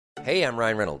Hey, I'm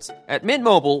Ryan Reynolds. At Mint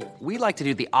Mobile, we like to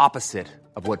do the opposite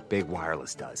of what Big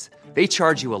Wireless does. They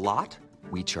charge you a lot,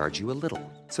 we charge you a little.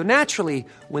 So naturally,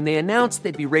 when they announced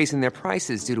they'd be raising their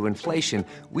prices due to inflation,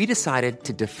 we decided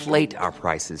to deflate our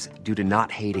prices due to not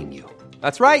hating you.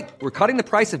 That's right. We're cutting the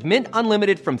price of Mint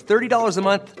Unlimited from $30 a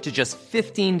month to just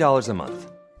 $15 a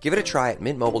month. Give it a try at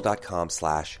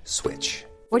mintmobile.com/switch.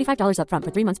 $45 up front for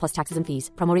 3 months plus taxes and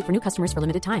fees. Promo rate for new customers for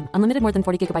limited time. Unlimited more than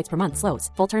 40 gigabytes per month. Slows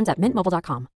full terms at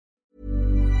mintmobile.com.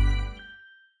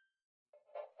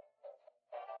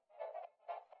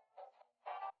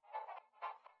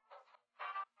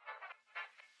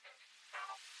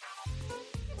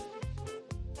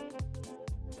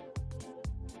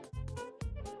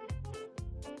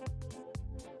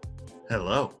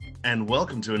 Hello, and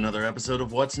welcome to another episode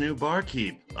of What's New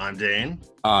Barkeep. I'm Dane.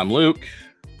 I'm Luke.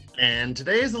 And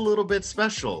today is a little bit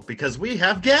special because we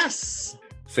have guests.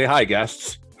 Say hi,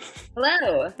 guests.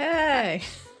 Hello. Hey.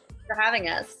 Thanks for having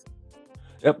us.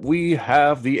 Yep, we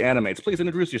have the Animates. Please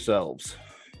introduce yourselves.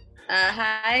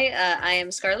 Hi, I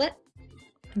am Scarlett.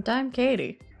 And I'm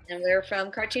Katie. And we're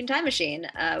from Cartoon Time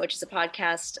Machine, which is a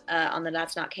podcast on the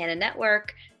That's Not Canon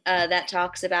network that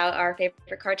talks about our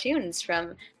favorite cartoons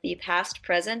from the past,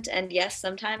 present, and yes,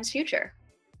 sometimes future.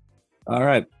 All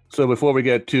right. So before we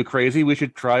get too crazy, we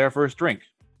should try our first drink.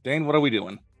 Dane, what are we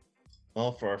doing?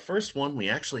 Well, for our first one, we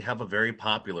actually have a very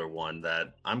popular one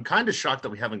that I'm kind of shocked that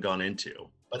we haven't gone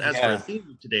into. But as for the theme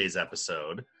of today's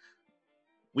episode,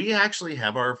 we actually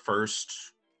have our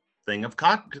first thing of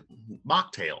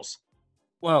mocktails.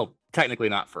 Well, technically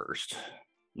not first.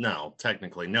 No,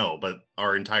 technically no, but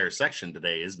our entire section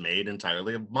today is made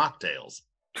entirely of mocktails.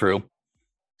 True.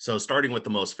 So starting with the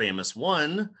most famous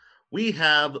one, we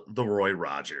have the Roy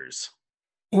Rogers.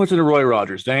 What's in a Roy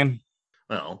Rogers, Dane?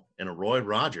 Well, in a Roy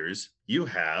Rogers, you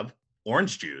have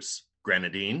orange juice,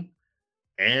 grenadine,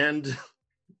 and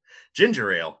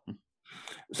ginger ale.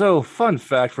 So, fun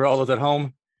fact for all those at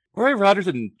home, Roy Rogers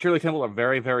and Shirley Temple are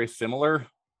very, very similar.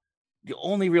 The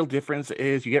only real difference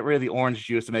is you get rid of the orange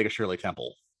juice to make a Shirley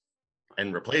Temple.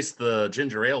 And replace the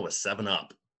ginger ale with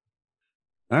 7-Up.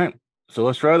 All right, so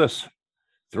let's try this.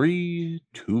 3,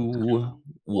 2,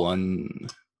 1.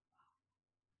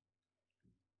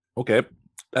 Okay,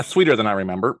 that's sweeter than I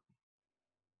remember.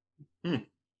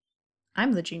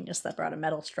 I'm the genius that brought a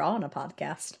metal straw on a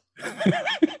podcast. I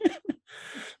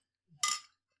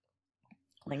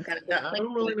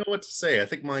don't really know what to say. I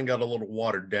think mine got a little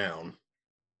watered down.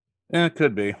 Yeah, it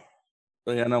could be.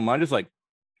 But yeah, no, mine just like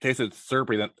tasted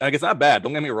syrupy. Like, it's not bad.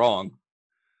 Don't get me wrong.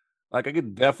 Like, I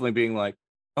could definitely being like,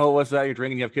 oh, what's that? You're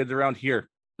drinking? You have kids around? Here,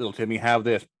 little Timmy, have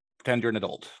this. Pretend you're an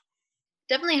adult.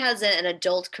 Definitely has an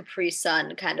adult Capri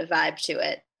Sun kind of vibe to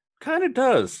it. Kind of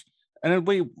does. And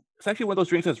it's actually one of those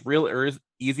drinks that's real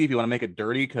easy if you want to make it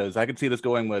dirty, because I could see this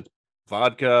going with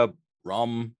vodka,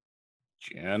 rum,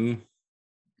 gin,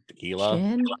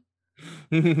 tequila.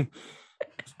 Gin?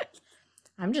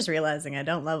 I'm just realizing I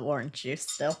don't love orange juice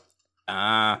still.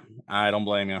 I don't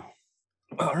blame you.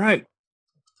 All right.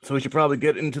 So we should probably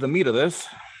get into the meat of this.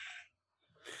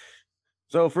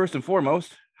 So first and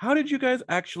foremost, how do you guys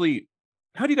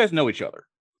know each other?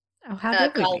 Oh, how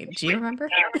did we meet? Do you remember?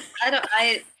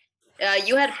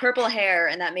 You had purple hair,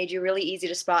 and that made you really easy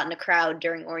to spot in a crowd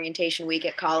during orientation week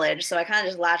at college. So I kind of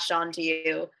just latched on to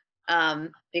you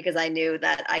because I knew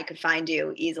that I could find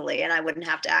you easily, and I wouldn't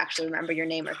have to actually remember your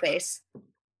name or face.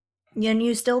 Yeah, and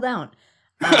you still don't.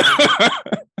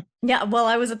 Yeah, well,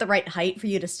 I was at the right height for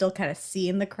you to still kind of see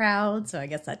in the crowd, so I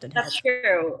guess that did help. That's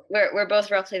true. We're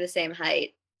both roughly the same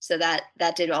height, so that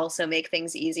did also make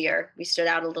things easier. We stood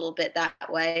out a little bit that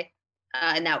way,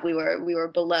 and that we were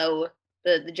below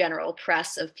the general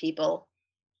press of people.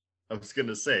 I was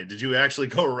gonna say, did you actually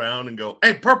go around and go,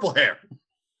 "Hey, purple hair"?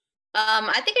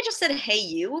 I think I just said "Hey,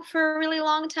 you" for a really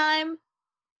long time.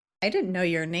 I didn't know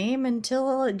your name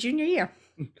until junior year.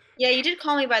 Yeah, you did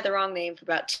call me by the wrong name for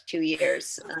about 2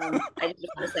 years. I didn't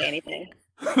want to say anything.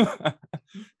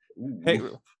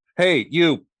 Hey,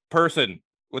 you person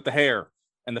with the hair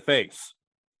and the face.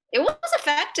 It was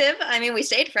effective. I mean, we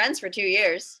stayed friends for 2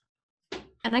 years.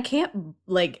 And I can't,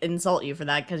 insult you for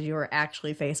that because you were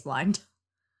actually face blind.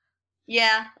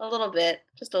 Yeah, a little bit.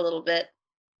 Just a little bit.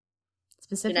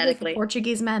 Specifically for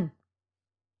Portuguese men.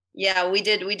 Yeah, we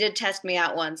did test me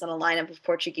out once on a lineup of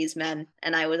Portuguese men,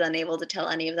 and I was unable to tell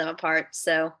any of them apart.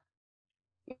 So,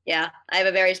 yeah, I have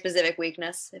a very specific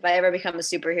weakness. If I ever become a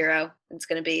superhero, it's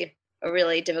going to be a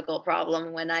really difficult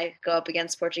problem when I go up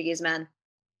against Portuguese men.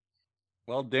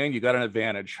 Well, Dane, you got an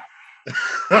advantage.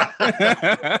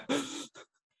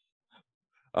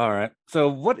 All right. So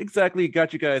what exactly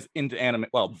got you guys into anime?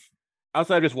 Well,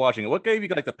 outside of just watching it, what gave you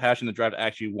the passion, the drive to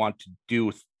actually want to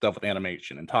do stuff with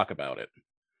animation and talk about it.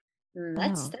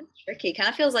 That's tricky. Kind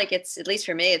of feels like it's, at least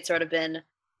for me, it's sort of been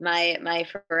my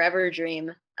forever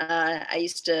dream. I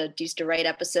used to write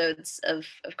episodes of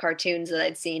cartoons that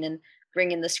I'd seen and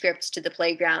bring in the scripts to the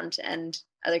playground, and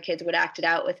other kids would act it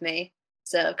out with me.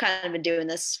 So I've kind of been doing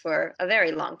this for a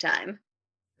very long time.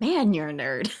 Man, you're a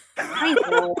nerd. I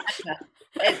know.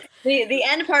 The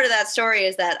end part of that story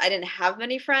is that I didn't have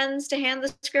many friends to hand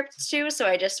the scripts to, so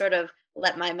I just sort of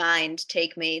let my mind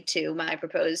take me to my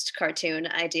proposed cartoon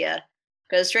idea.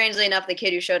 Because strangely enough, the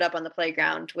kid who showed up on the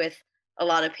playground with a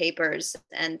lot of papers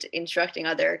and instructing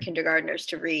other kindergartners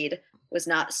to read was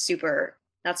not super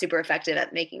effective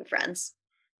at making friends.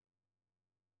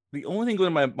 The only thing going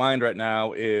in my mind right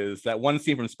now is that one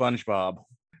scene from SpongeBob.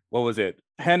 What was it?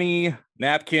 Penny,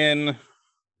 napkin.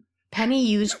 Penny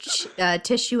used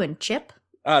tissue and chip.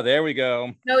 Ah, there we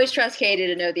go. I always trust Katie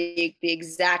to know the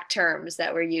exact terms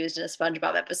that were used in a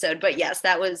SpongeBob episode. But yes,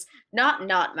 that was not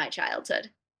my childhood.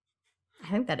 I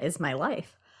think that is my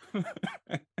life.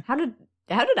 How did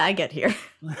I get here?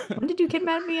 When did you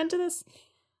kidnap me into this?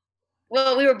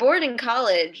 Well, we were bored in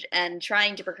college and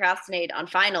trying to procrastinate on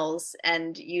finals,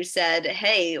 and you said,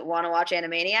 "Hey, want to watch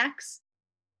Animaniacs?"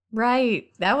 Right.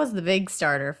 That was the big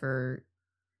starter for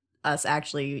us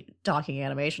actually talking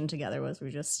animation together, was we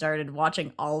just started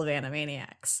watching all of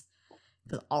Animaniacs.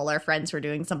 Because all our friends were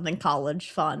doing something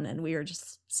college fun, and we were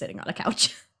just sitting on a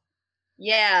couch.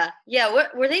 Yeah.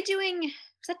 What were they doing?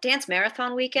 Was that dance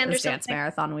marathon weekend or something? Dance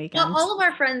marathon weekend. Well, all of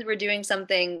our friends were doing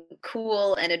something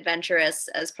cool and adventurous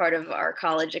as part of our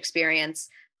college experience,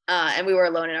 and we were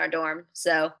alone in our dorm.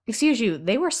 So, excuse you,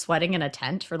 they were sweating in a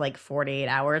tent for like 48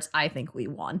 hours. I think we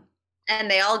won. And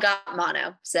they all got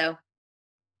mono. So,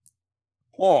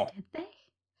 did they?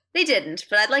 They didn't,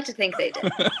 but I'd like to think they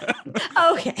did.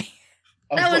 Okay.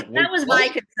 That was my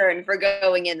concern for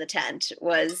going in the tent,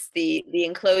 was the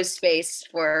enclosed space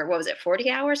for, what was it, 40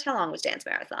 hours? How long was Dance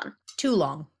Marathon? Too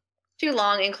long,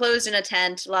 enclosed in a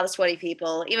tent, a lot of sweaty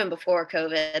people. Even before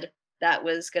COVID, that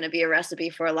was going to be a recipe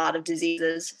for a lot of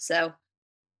diseases. So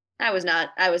I was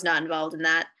not involved in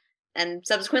that. And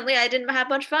subsequently, I didn't have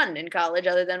much fun in college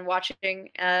other than watching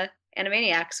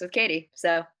Animaniacs with Katie.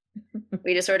 So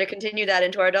we just sort of continued that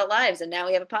into our adult lives, and now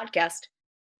we have a podcast.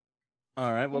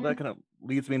 All right. Well, that kind of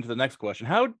leads me into the next question.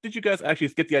 How did you guys actually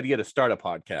get the idea to start a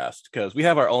podcast? Because we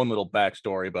have our own little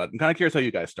backstory, but I'm kind of curious how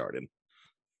you guys started.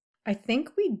 I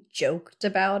think we joked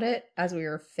about it as we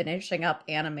were finishing up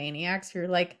Animaniacs. We were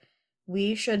like,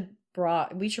 we should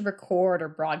record or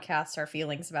broadcast our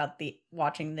feelings about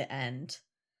watching the end.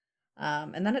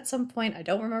 And then at some point, I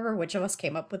don't remember which of us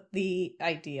came up with the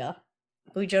idea.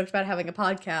 We joked about having a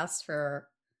podcast for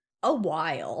a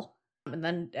while. And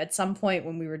then at some point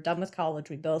when we were done with college,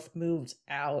 we both moved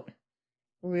out.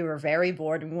 We were very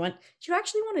bored and we went, do you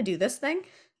actually want to do this thing?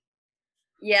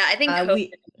 Yeah, I think COVID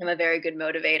became a very good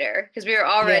motivator, because we were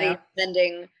already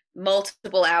spending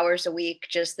multiple hours a week,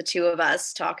 just the two of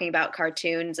us, talking about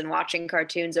cartoons and watching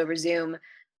cartoons over Zoom.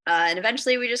 And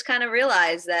eventually we just kind of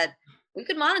realized that we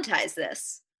could monetize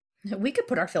this. We could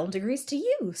put our film degrees to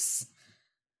use.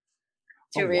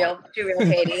 Too real,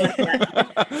 Katie.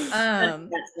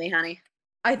 That's me, honey.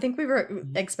 I think we were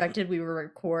expected we would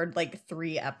record like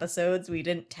 3 episodes. We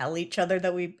didn't tell each other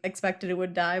that we expected it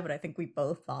would die, but I think we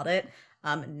both thought it.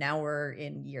 Now we're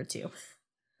in year 2.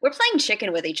 We're playing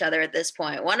chicken with each other at this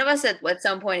point. One of us at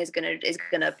some point is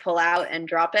gonna pull out and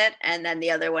drop it, and then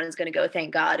the other one is gonna go,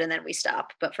 thank God, and then we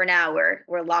stop. But for now,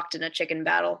 we're locked in a chicken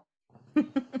battle.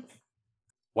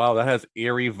 Wow, that has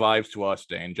eerie vibes to us,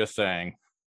 Dane. Just saying.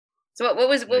 So what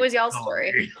was y'all's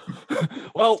story?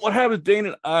 Well, what happened, Dane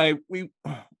and I, we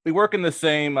work in the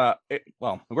same we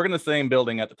work in the same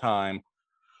building at the time,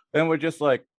 and we're just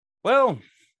like, well,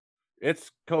 it's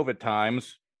COVID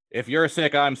times. If you're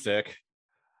sick, I'm sick.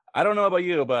 I don't know about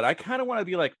you, but I kind of want to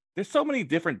be like, there's so many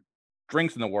different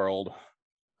drinks in the world.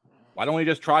 Why don't we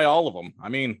just try all of them? I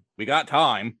mean, we got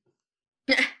time.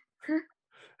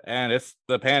 And it's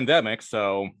the pandemic,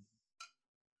 so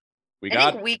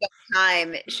I think We Got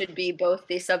Time should be both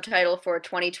the subtitle for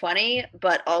 2020,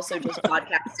 but also just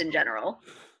podcasts in general.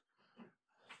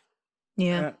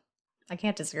 Yeah, I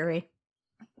can't disagree.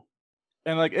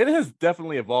 And like, it has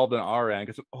definitely evolved on our end,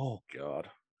 because oh god,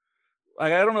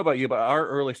 like, I don't know about you, but our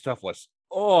early stuff was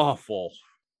awful.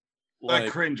 I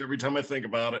cringe every time I think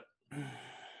about it.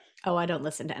 Oh, I don't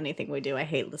listen to anything we do. I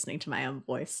hate listening to my own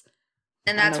voice.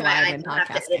 And that's why I don't have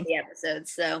to edit the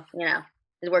episodes. So,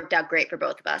 it worked out great for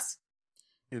both of us.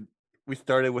 We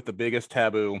started with the biggest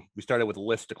taboo. We started with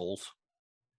listicles.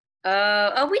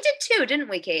 We did too, didn't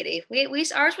we, Katie?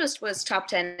 Ours was top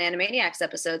 10 Animaniacs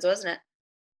episodes, wasn't it?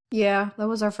 Yeah, that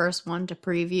was our first one to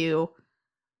preview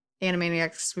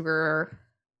Animaniacs, we were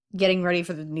getting ready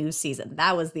for the new season.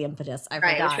 That was the impetus. I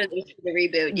forgot. Right, which was the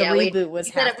reboot. The reboot was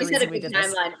half the we set a reason we good did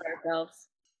this. timeline for ourselves.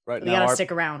 Right We now, gotta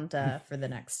stick around for the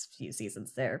next few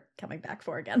seasons. They're coming back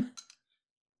for again.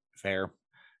 fair.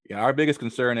 Yeah, our biggest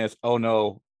concern is, oh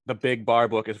no, the big bar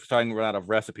book is starting to run out of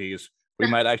recipes. We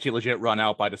might actually legit run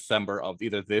out by December of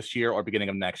either this year or beginning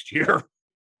of next year.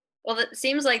 Well, it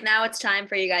seems like now it's time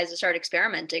for you guys to start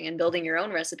experimenting and building your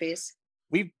own recipes.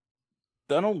 We've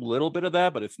done a little bit of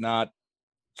that, but it's not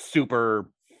super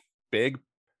big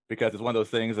because it's one of those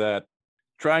things that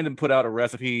trying to put out a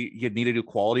recipe, you need to do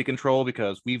quality control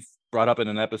because we've brought up in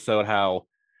an episode how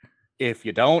if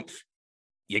you don't,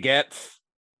 you get,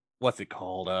 what's it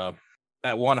called?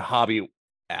 That one hobby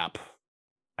app.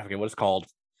 I forget what it's called.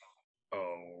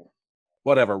 Oh,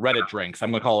 Whatever, Reddit drinks.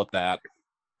 I'm going to call it that.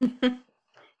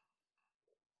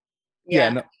 Yeah,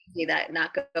 no- see that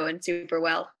not going super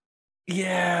well.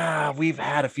 Yeah, we've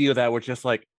had a few of that. We're just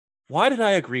like, why did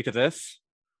I agree to this?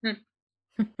 Well,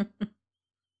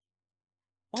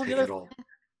 take the it other- all.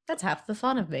 That's half the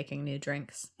fun of making new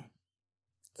drinks.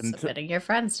 Until- Submitting your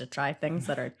friends to try things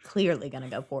that are clearly going to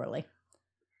go poorly.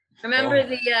 Remember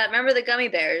the gummy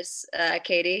bears,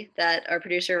 Katie, that our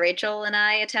producer Rachel and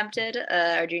I attempted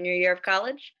our junior year of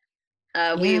college.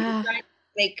 We Yeah. tried to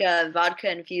make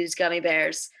vodka infused gummy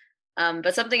bears,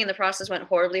 but something in the process went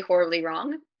horribly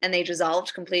wrong, and they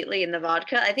dissolved completely in the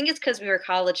vodka. I think it's because we were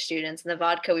college students, and the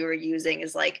vodka we were using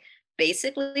is like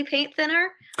basically paint thinner.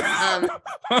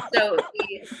 So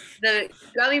the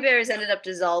gummy bears ended up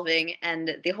dissolving,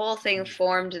 and the whole thing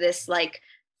formed this like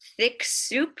thick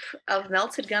soup of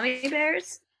melted gummy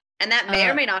bears, and that may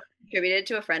or may not have contributed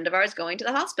to a friend of ours going to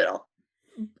the hospital.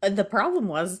 The problem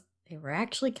was they were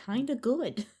actually kind of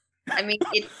good. I mean,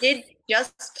 it did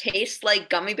just taste like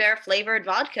gummy bear flavored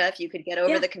vodka if you could get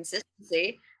over Yeah. the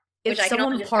consistency. If Which I can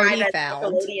someone only party describe as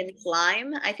fouled, Nickelodeon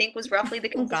slime, I think was roughly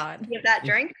the Oh, God. consistency of that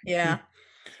drink. yeah.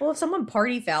 Well, if someone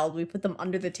party fouled, we put them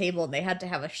under the table and they had to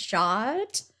have a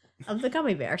shot of the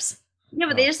gummy bears. Yeah,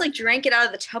 but they just like drank it out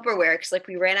of the Tupperware because like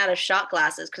we ran out of shot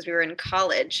glasses because we were in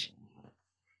college.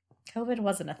 COVID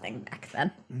wasn't a thing back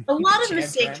then. A lot of Jam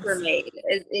mistakes drinks. were made.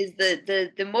 Is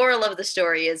the moral of the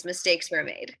story is mistakes were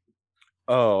made.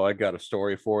 Oh, I got a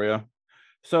story for you.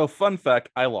 So, fun fact,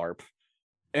 I LARP.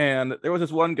 And there was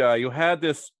this one guy who had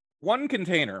this one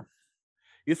container.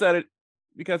 He said it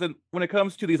because when it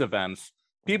comes to these events,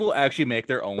 people actually make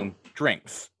their own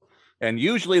drinks. And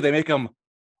usually they make them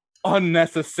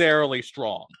unnecessarily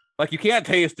strong. Like, you can't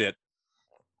taste it.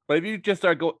 But if you just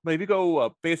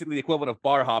go basically the equivalent of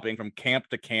bar hopping from camp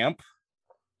to camp,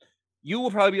 you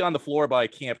will probably be on the floor by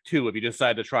camp 2 if you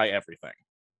decide to try everything.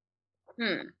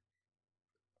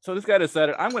 So this guy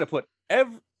decided, I'm going to put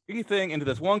everything into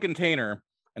this one container,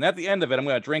 and at the end of it, I'm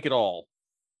going to drink it all.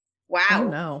 Wow, Oh,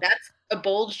 no. That's a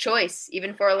bold choice,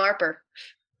 even for a LARPer.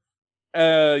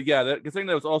 Yeah, considering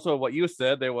that was also what you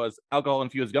said, there was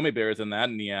alcohol-infused gummy bears in that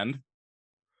in the end,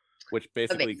 which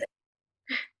basically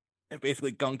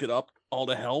gunked it up all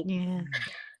to hell. Yeah.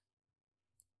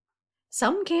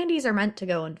 Some candies are meant to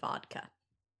go in vodka.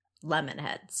 Lemon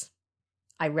heads.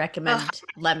 I recommend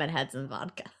lemon heads and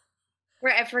vodka.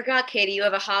 Right, I forgot, Katie, you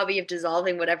have a hobby of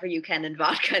dissolving whatever you can in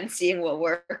vodka and seeing what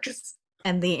works.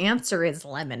 And the answer is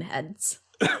lemon heads.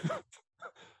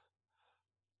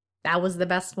 That was the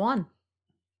best one.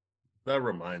 That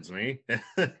reminds me.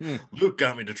 Hmm. Luke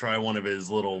got me to try one of his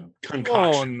little Oh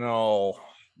concoction, no.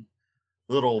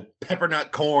 little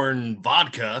peppernut corn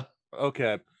vodka.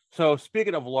 Okay, so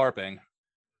speaking of LARPing,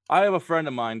 I have a friend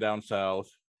of mine down south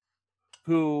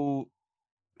who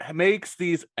makes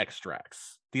these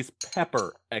extracts, these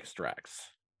pepper extracts.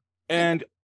 And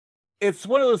it's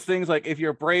one of those things like if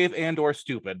you're brave and or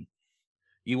stupid,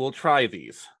 you will try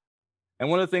these. And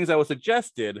one of the things I was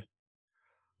suggested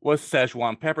was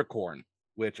Szechuan peppercorn,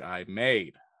 which I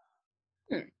made.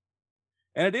 And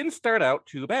it didn't start out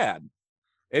too bad.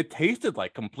 It tasted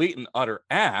like complete and utter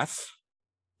ass,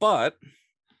 but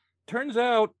turns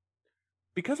out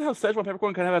because of how Szechuan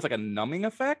peppercorn kind of has like a numbing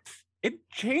effect, it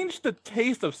changed the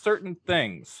taste of certain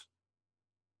things.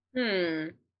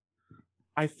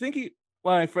 I think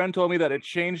my friend told me that it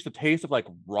changed the taste of like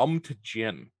rum to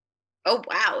gin. Oh,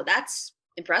 wow, that's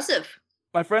impressive.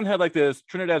 My friend had like this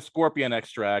Trinidad Scorpion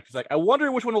extract. He's like, I wonder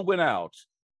which one will win out,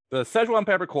 the Szechuan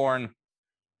peppercorn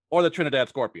or the Trinidad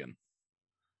Scorpion.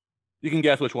 You can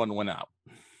guess which one will win out.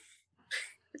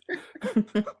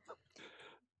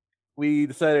 We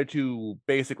decided to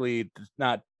basically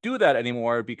not do that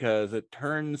anymore because it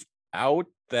turns out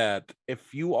that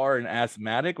if you are an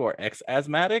asthmatic or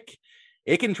ex-asthmatic,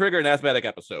 it can trigger an asthmatic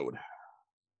episode.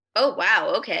 Oh,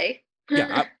 wow, okay.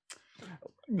 Yeah,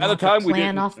 At the time, we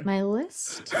plan didn't. off my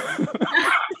list.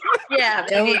 Yeah.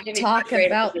 Don't maybe talk upgrade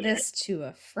about it. this to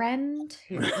a friend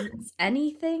who eats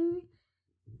anything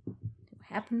who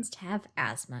happens to have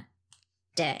asthma.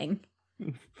 Dang.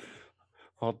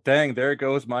 Well, dang, there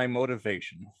goes my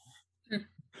motivation.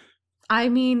 I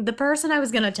mean, the person I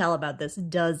was going to tell about this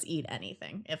does eat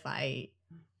anything if I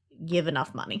give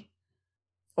enough money.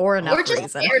 Or enough Or just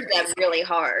reason. scared them really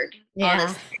hard. Yeah.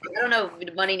 Honestly. I don't know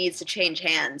if money needs to change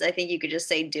hands. I think you could just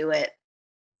say do it.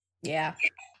 Yeah.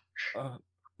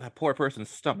 That poor person's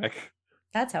stomach.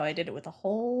 That's how I did it with the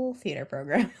whole theater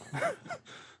program.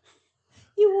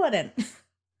 You wouldn't.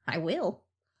 I will.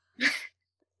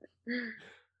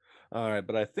 All right,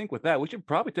 but I think with that, we should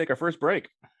probably take our first break.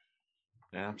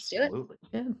 Absolutely.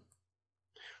 Yeah.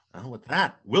 Well, with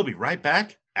that, we'll be right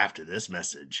back after this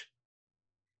message.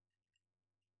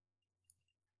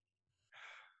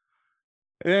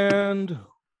 And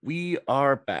we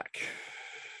are back.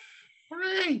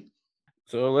 Hooray!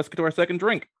 So let's get to our second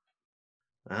drink.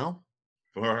 Well,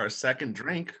 for our second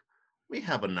drink, we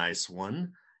have a nice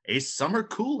one, a summer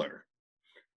cooler.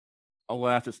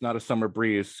 Alas, it's not a summer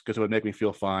breeze because it would make me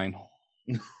feel fine.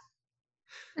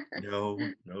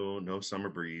 No summer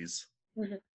breeze.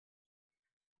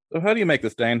 So how do you make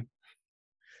this, Dane?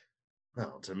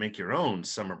 Well, to make your own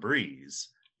summer breeze,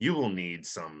 you will need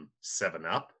some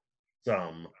 7-Up,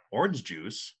 some orange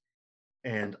juice,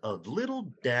 and a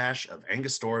little dash of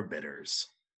Angostura bitters.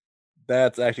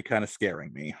 That's actually kind of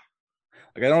scaring me.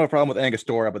 Like, I don't have a problem with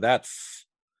Angostura, but that's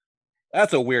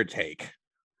a weird take.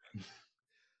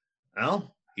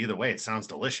 Well, either way, it sounds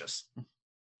delicious. All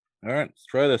right, let's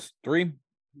try this. 3,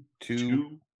 2,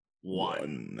 2,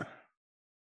 1.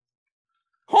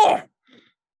 Huh!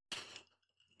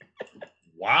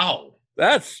 Wow,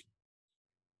 That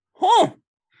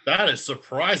is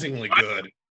surprisingly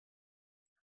good.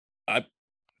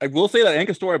 I will say that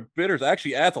Angostura bitters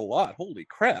actually adds a lot. Holy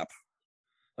crap.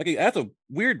 Like, it adds a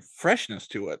weird freshness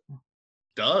to it.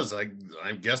 Does I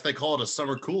guess they call it a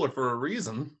summer cooler for a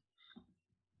reason.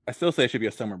 I still say it should be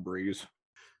a summer breeze.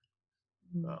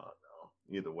 Oh no.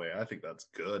 Either way, I think that's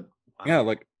good. Wow. Yeah,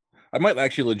 like, I might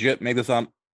actually legit make this on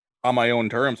my own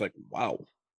terms. Like, wow.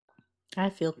 I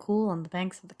feel cool on the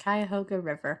banks of the Cuyahoga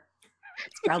River.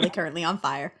 It's probably currently on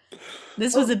fire.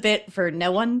 This was a bit for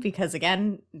no one because,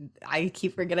 again, I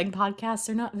keep forgetting podcasts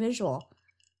are not visual.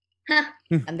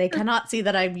 And they cannot see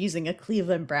that I'm using a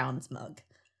Cleveland Browns mug.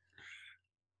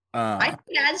 I think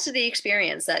it adds to the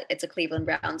experience that it's a Cleveland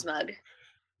Browns mug.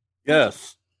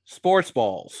 Yes, sports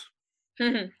balls.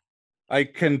 I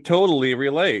can totally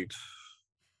relate.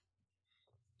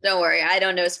 Don't worry, I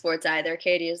don't know sports either.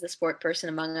 Katie is the sport person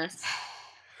among us.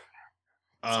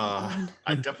 I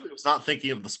definitely was not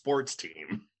thinking of the sports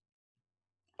team.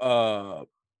 What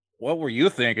were you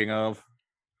thinking of?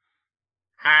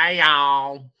 Hi,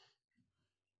 y'all.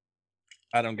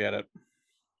 I don't get it.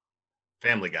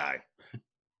 Family Guy.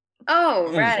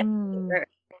 Oh, right. Mm.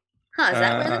 Huh, is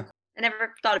that what it is? I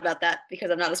never thought about that because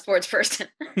I'm not a sports person.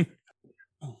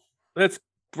 Let's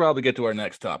probably get to our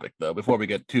next topic, though, before we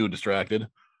get too distracted.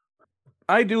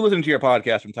 I do listen to your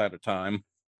podcast from time to time,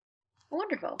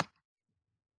 Wonderful.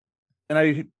 and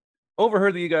I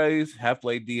overheard that you guys have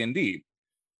played D&D.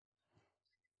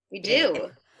 We do.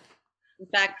 In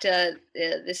fact,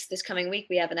 this coming week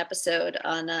we have an episode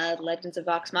on Legends of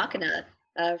Vox Machina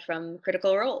from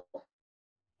Critical Role.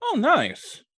 Oh,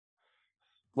 nice.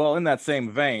 Well, in that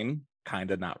same vein,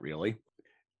 kinda not really.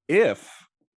 If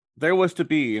there was to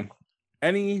be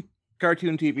any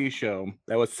cartoon TV show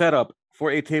that was set up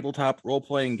for a tabletop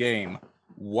role-playing game,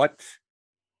 what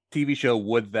TV show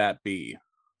would that be?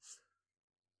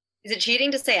 Is it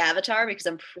cheating to say Avatar? Because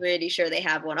I'm pretty sure they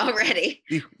have one already.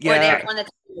 Or they Yeah. have one that's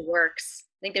in the works.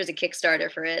 I think there's a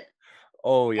Kickstarter for it.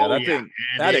 Oh, yeah. That thing,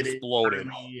 and that it is exploded.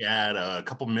 already at a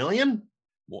couple million.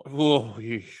 Oh,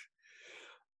 yeesh.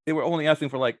 They were only asking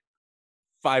for like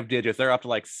 5 digits. They're up to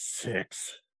like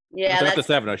 6. Yeah, They're up to that's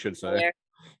 7, I should say.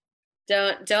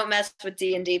 Don't mess with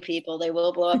D&D people. They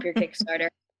will blow up your Kickstarter.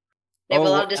 They have Oh, a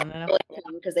lot of I don't know. disposable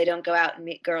income because they don't go out and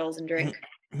meet girls and drink.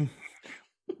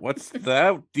 What's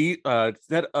that?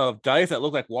 Set of dice that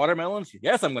look like watermelons?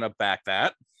 Yes, I'm gonna back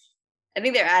that. I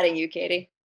think they're adding you, Katie.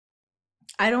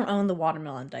 I don't own the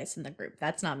watermelon dice in the group.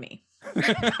 That's not me.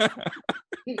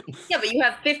 Yeah, but you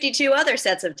have 52 other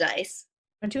sets of dice.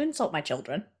 Don't you insult my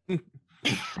children.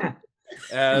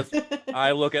 As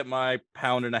I look at my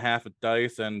pound and a half of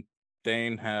dice, and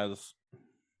Dane has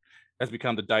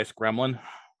become the dice gremlin.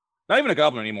 Not even a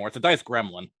goblin anymore. It's a dice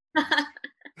gremlin.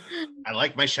 I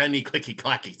like my shiny clicky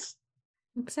clackies.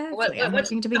 Exactly. I'm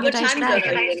looking to be what good dice time zone are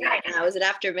dragon. you in right now? Is it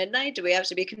after midnight? Do we have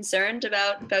to be concerned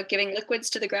about giving liquids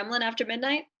to the gremlin after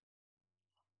midnight?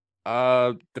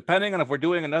 Depending on if we're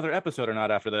doing another episode or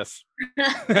not after this.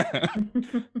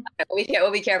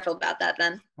 We'll be careful about that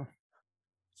then.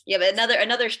 Yeah, but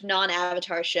another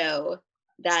non-Avatar show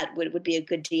that would be a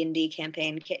good D&D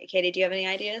campaign. Katie, do you have any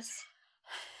ideas?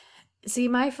 See,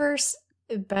 my first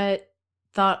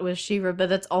thought was She-Ra, but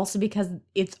that's also because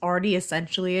it's already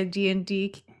essentially a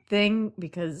D&D thing.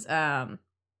 Because why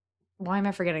am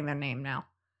I forgetting their name now?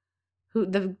 Who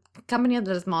the company that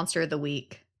does Monster of the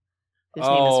Week, whose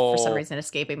name is for some reason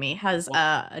escaping me, has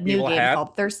a new game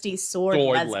called Thirsty Sword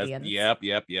Lesbians. Yep.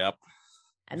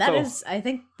 And that is, I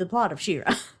think, the plot of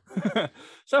She-Ra.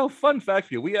 So, fun fact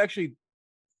for you, we actually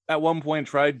at one point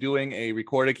tried doing a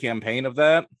recorded campaign of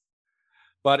that,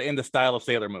 but in the style of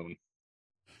Sailor Moon.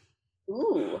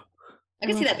 Ooh, I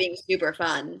can see that being super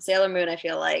fun. Sailor Moon, I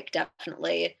feel like,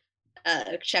 definitely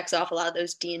checks off a lot of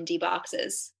those D&D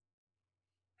boxes.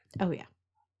 Oh, yeah.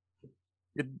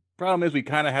 The problem is we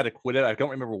kind of had to quit it. I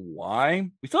don't remember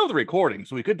why. We still have the recording,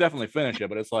 so we could definitely finish it,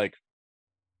 but it's like,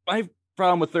 my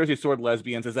problem with Thirsty Sword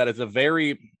Lesbians is that it's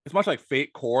much like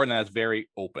Fate Core, and that's very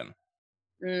open.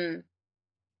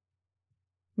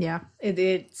 Yeah,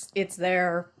 it's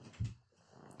their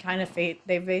kind of Fate.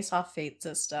 They base off Fate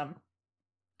system,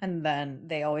 and then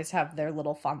they always have their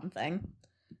little fun thing,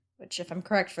 which, if I'm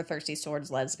correct, for Thirsty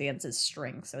Swords Lesbians is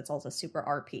string, so it's also super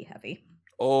RP heavy.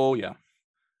 Oh yeah,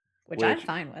 which I'm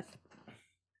fine with.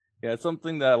 Yeah, it's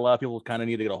something that a lot of people kind of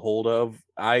need to get a hold of.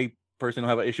 I personally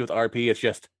don't have an issue with RP. It's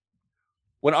just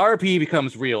when RP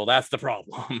becomes real, that's the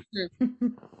problem.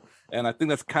 And I think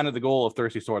that's kind of the goal of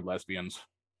Thirsty Sword Lesbians.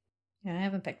 Yeah, I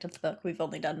haven't picked up the book. We've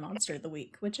only done Monster of the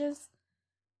Week, which is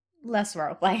less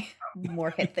roleplay, more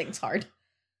hit things hard.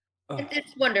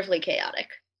 It's wonderfully chaotic.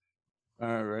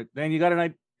 All right. Dan, you got an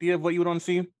idea of what you would want to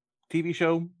see? TV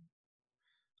show?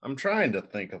 I'm trying to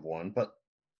think of one, but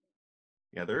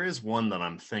yeah, there is one that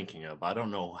I'm thinking of. I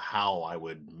don't know how I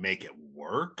would make it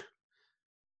work,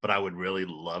 but I would really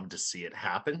love to see it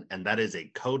happen, and that is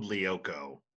a Code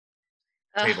Lyoko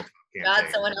tabletop campaign. God,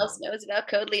 someone else knows about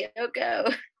Code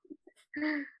Lyoko.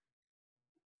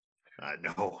 I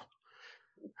know.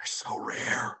 They're so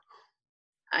rare.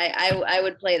 I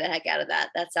would play the heck out of that.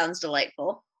 That sounds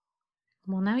delightful.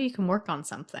 Well, now you can work on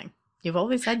something. You've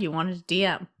always said you wanted to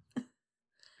DM.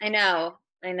 I know.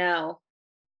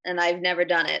 And I've never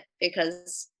done it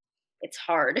because it's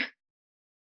hard.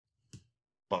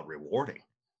 But rewarding.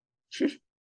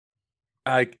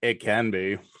 It can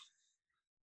be.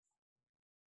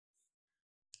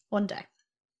 One day.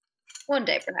 One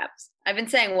day, perhaps. I've been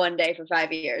saying one day for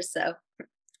 5 years, so.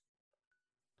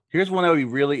 Here's one that would be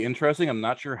really interesting. I'm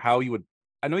not sure how you would.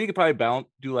 I know you could probably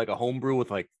do like a homebrew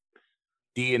with like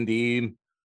D&D,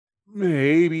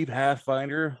 maybe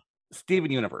Pathfinder,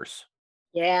 Steven Universe.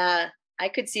 Yeah, I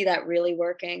could see that really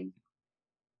working.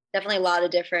 Definitely a lot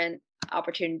of different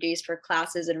opportunities for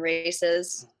classes and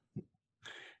races.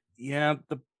 Yeah,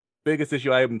 the biggest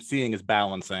issue I'm seeing is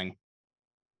balancing.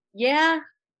 Yeah,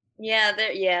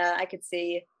 I could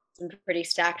see some pretty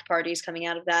stacked parties coming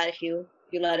out of that if you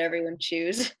let everyone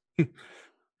choose.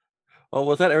 Oh,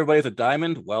 was that everybody's a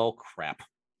diamond? Well, crap.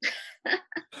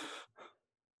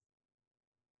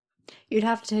 You'd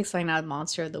have to take something out of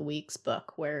Monster of the Week's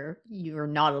book where you're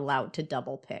not allowed to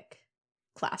double pick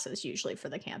classes usually for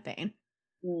the campaign.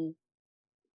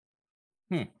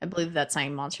 I believe that's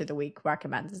something Monster of the Week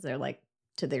recommends is they're like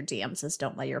to their DMs is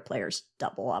don't let your players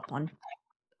double up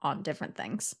on different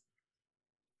things.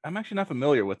 I'm actually not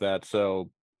familiar with that, so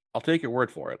I'll take your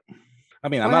word for it. I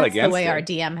mean, I'm not against the way our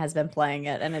DM has been playing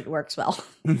it, and it works well.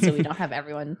 So we don't have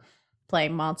everyone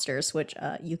playing monsters, which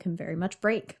you can very much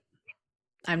break.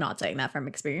 I'm not saying that from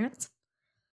experience.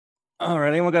 All right,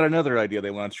 anyone got another idea they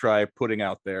want to try putting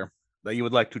out there that you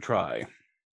would like to try?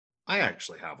 I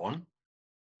actually have one.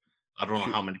 I don't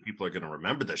know how many people are going to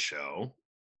remember this show,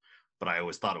 but I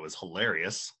always thought it was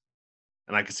hilarious.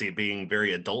 And I could see it being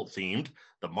very adult themed.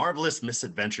 The Marvelous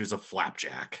Misadventures of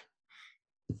Flapjack.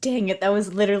 Dang it, that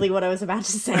was literally what I was about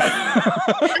to say.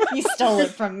 You stole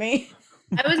it from me.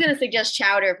 I was going to suggest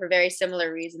Chowder for very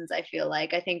similar reasons, I feel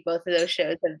like. I think both of those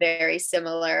shows have very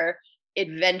similar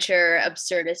adventure,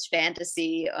 absurdist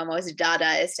fantasy, almost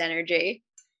Dadaist energy.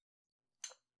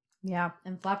 Yeah,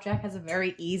 and Flapjack has a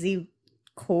very easy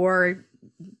core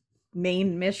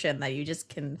main mission that you just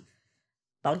can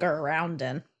bugger around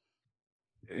in.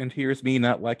 And here's me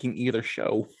not liking either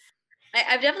show.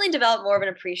 I've definitely developed more of an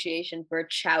appreciation for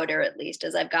Chowder, at least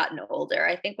as I've gotten older.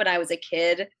 I think when I was a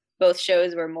kid, both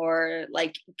shows were more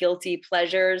like guilty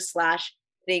pleasures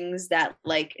 / things that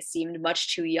like seemed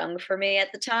much too young for me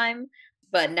at the time.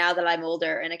 But now that I'm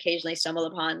older and occasionally stumble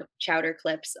upon Chowder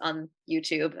clips on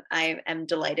YouTube, I am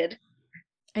delighted.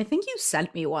 I think you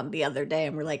sent me one the other day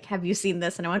and were like, have you seen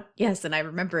this? And I went, yes, and I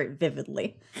remember it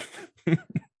vividly.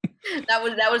 That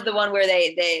was the one where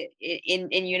they in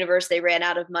universe they ran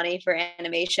out of money for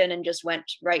animation and just went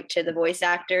right to the voice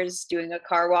actors doing a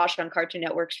car wash on Cartoon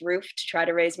Network's roof to try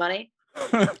to raise money.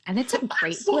 And it's a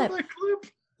great clip.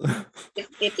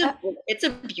 It's a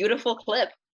beautiful clip.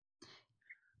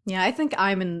 Yeah, I think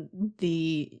I'm in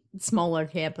the smaller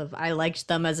camp of I liked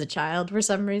them as a child for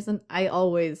some reason. I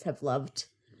always have loved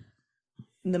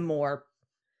the more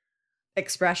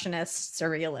expressionist,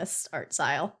 surrealist art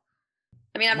style.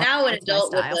 I mean, I'm now an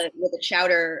adult with a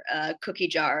Chowder cookie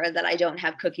jar that I don't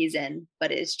have cookies in,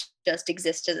 but it just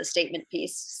exists as a statement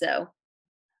piece. So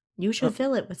you should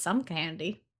fill it with some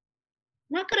candy.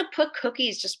 I'm not going to put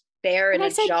cookies just bare in a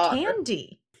jar. I said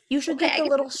candy. You should get the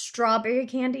little strawberry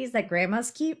candies that grandmas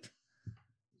keep.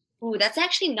 Ooh, that's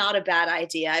actually not a bad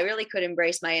idea. I really could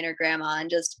embrace my inner grandma and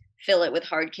just fill it with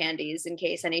hard candies in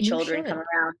case any children come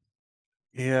around.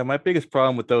 Yeah, my biggest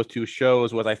problem with those two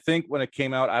shows was I think when it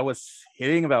came out, I was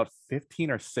hitting about 15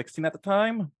 or 16 at the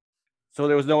time. So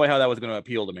there was no way how that was going to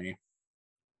appeal to me.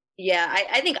 Yeah,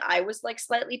 I think I was like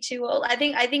slightly too old. I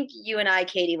think you and I,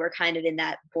 Katie, were kind of in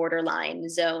that borderline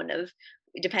zone of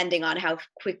depending on how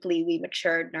quickly we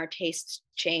matured and our tastes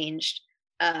changed.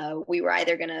 We were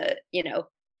either going to,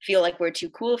 feel like we're too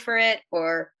cool for it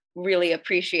or really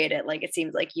appreciate it like it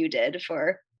seems like you did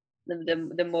for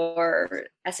the more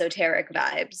esoteric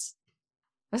vibes.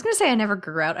 I was going to say I never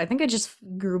grew out. I think I just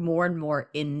grew more and more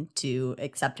into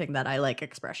accepting that I like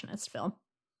expressionist film.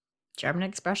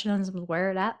 German expressionism,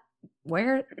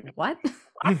 what?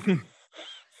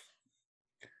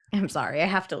 I'm sorry, I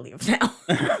have to leave now.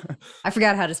 I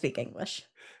forgot how to speak English.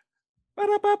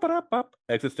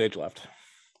 Exit stage left.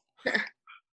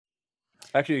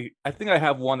 Actually, I think I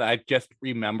have one that I just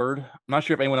remembered. I'm not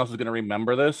sure if anyone else is going to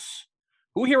remember this.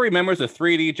 Who here remembers the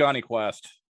 3D Johnny Quest?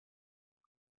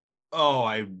 Oh,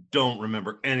 I don't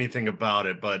remember anything about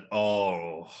it, but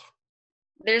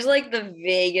there's like the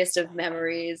vaguest of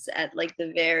memories at like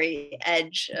the very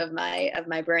edge of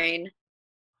my brain.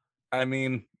 I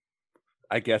mean,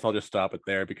 I guess I'll just stop it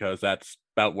there because that's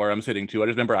about where I'm sitting too. I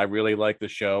just remember I really liked the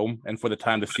show, and for the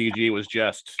time the CG was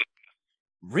just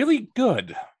really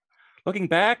good. Looking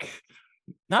back,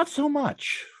 not so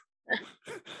much.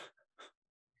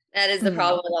 That is the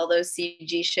problem with all those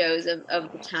CG shows of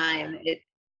the time. It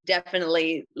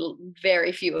definitely,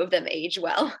 very few of them age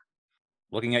well.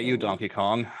 Looking at you, Donkey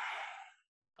Kong.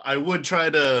 I would try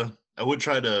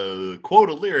to quote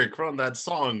a lyric from that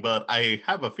song, but I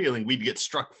have a feeling we'd get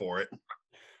struck for it.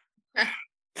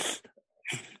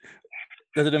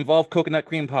 Does it involve coconut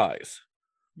cream pies?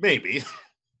 Maybe.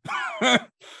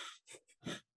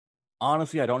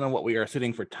 Honestly, I don't know what we are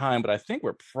sitting for time, but I think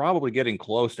we're probably getting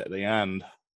close to the end.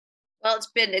 Well, it's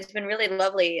been really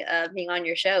lovely being on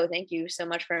your show. Thank you so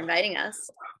much for inviting us.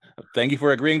 Thank you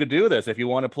for agreeing to do this. If you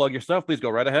want to plug your stuff, please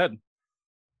go right ahead.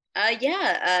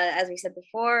 As we said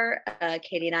before,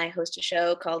 Katie and I host a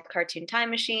show called Cartoon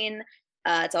Time Machine.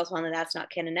 It's also on the That's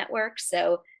Not Canon Network,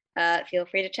 so feel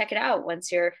free to check it out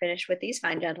once you're finished with these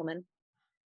fine gentlemen.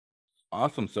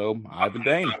 Awesome. So I've been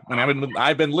Dane, and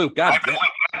I've been Luke. God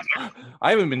damn.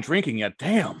 I haven't been drinking yet.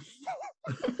 Damn.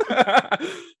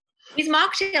 These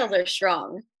mocktails are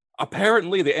strong.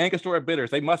 Apparently, the Angostura bitters,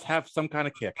 they must have some kind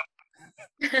of kick.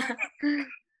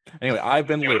 Anyway, I've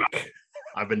been Luke.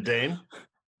 I've been Dane.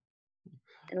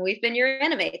 And we've been your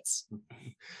Animates.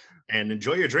 And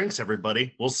enjoy your drinks,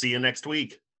 everybody. We'll see you next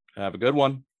week. Have a good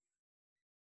one.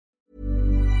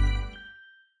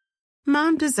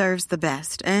 Mom deserves the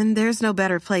best, and there's no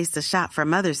better place to shop for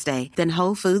Mother's Day than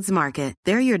Whole Foods Market.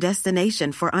 They're your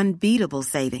destination for unbeatable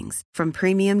savings, from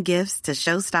premium gifts to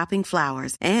show-stopping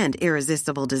flowers and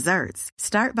irresistible desserts.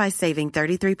 Start by saving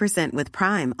 33% with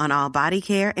Prime on all body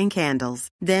care and candles.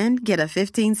 Then get a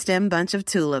 15-stem bunch of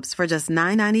tulips for just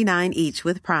 $9.99 each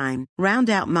with Prime. Round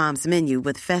out Mom's menu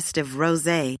with festive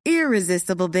rosé,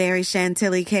 irresistible berry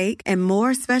chantilly cake, and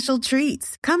more special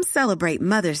treats. Come celebrate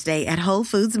Mother's Day at Whole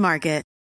Foods Market.